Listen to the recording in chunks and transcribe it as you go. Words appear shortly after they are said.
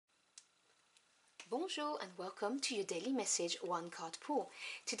Bonjour and welcome to your daily message one card pull.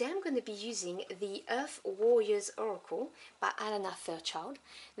 Today I'm going to be using the EarthWarriors Oracle by Alana Fairchild.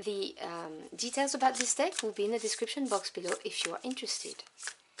 The details about this deck will be in the description box below if you are interested.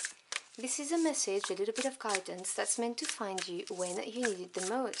 This is a message, a little bit of guidance that's meant to find you when you need it the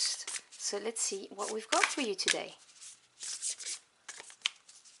most. So let's see what we've got for you today.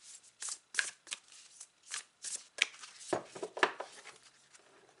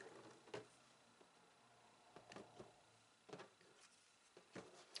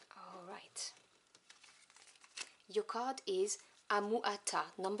 Alright. Your card is Amuata,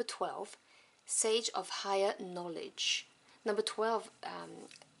 number 12, Sage of Higher Knowledge. Number 12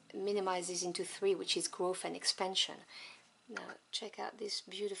 minimizes into 3, which is growth and expansion. Now check out this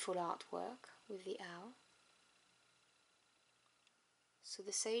beautiful artwork with the owl. So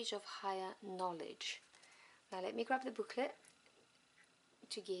the Sage of Higher Knowledge. Now let me grab the booklet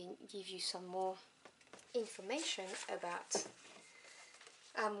to give you some more information about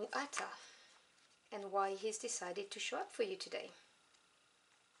Amuata and why he's decided to show up for you today.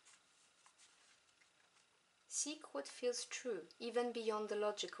 Seek what feels true, even beyond the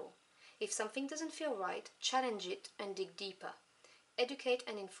logical. If something doesn't feel right, challenge it and dig deeper. Educate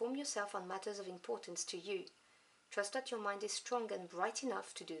and inform yourself on matters of importance to you. Trust that your mind is strong and bright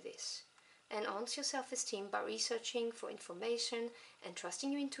enough to do this. Enhance your self-esteem by researching for information and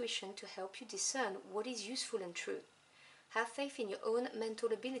trusting your intuition to help you discern what is useful and true. Have faith in your own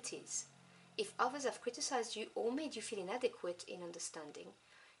mental abilities. If others have criticized you or made you feel inadequate in understanding,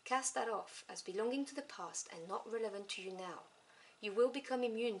 cast that off as belonging to the past and not relevant to you now. You will become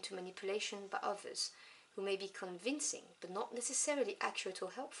immune to manipulation by others, who may be convincing but not necessarily accurate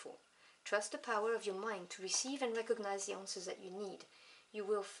or helpful. Trust the power of your mind to receive and recognize the answers that you need. You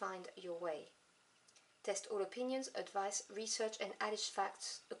will find your way. Test all opinions, advice, research and alleged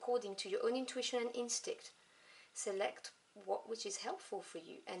facts according to your own intuition and instinct. Select which is helpful for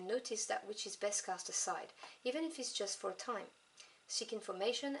you and notice that which is best cast aside, even if it's just for a time. Seek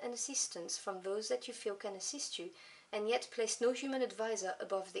information and assistance from those that you feel can assist you, and yet place no human advisor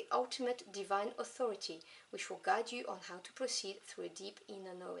above the ultimate divine authority, which will guide you on how to proceed through a deep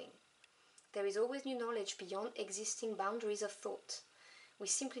inner knowing. There is always new knowledge beyond existing boundaries of thought. We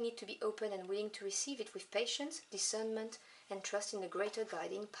simply need to be open and willing to receive it with patience, discernment, and trust in the greater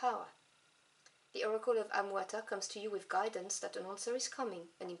guiding power. The Oracle of Amuata comes to you with guidance that an answer is coming,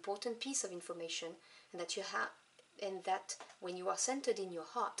 an important piece of information, and that when you are centered in your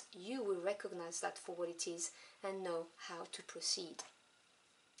heart, you will recognize that for what it is and know how to proceed.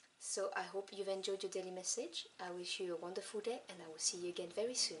 So I hope you've enjoyed your daily message. I wish you a wonderful day and I will see you again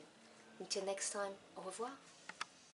very soon. Until next time, au revoir.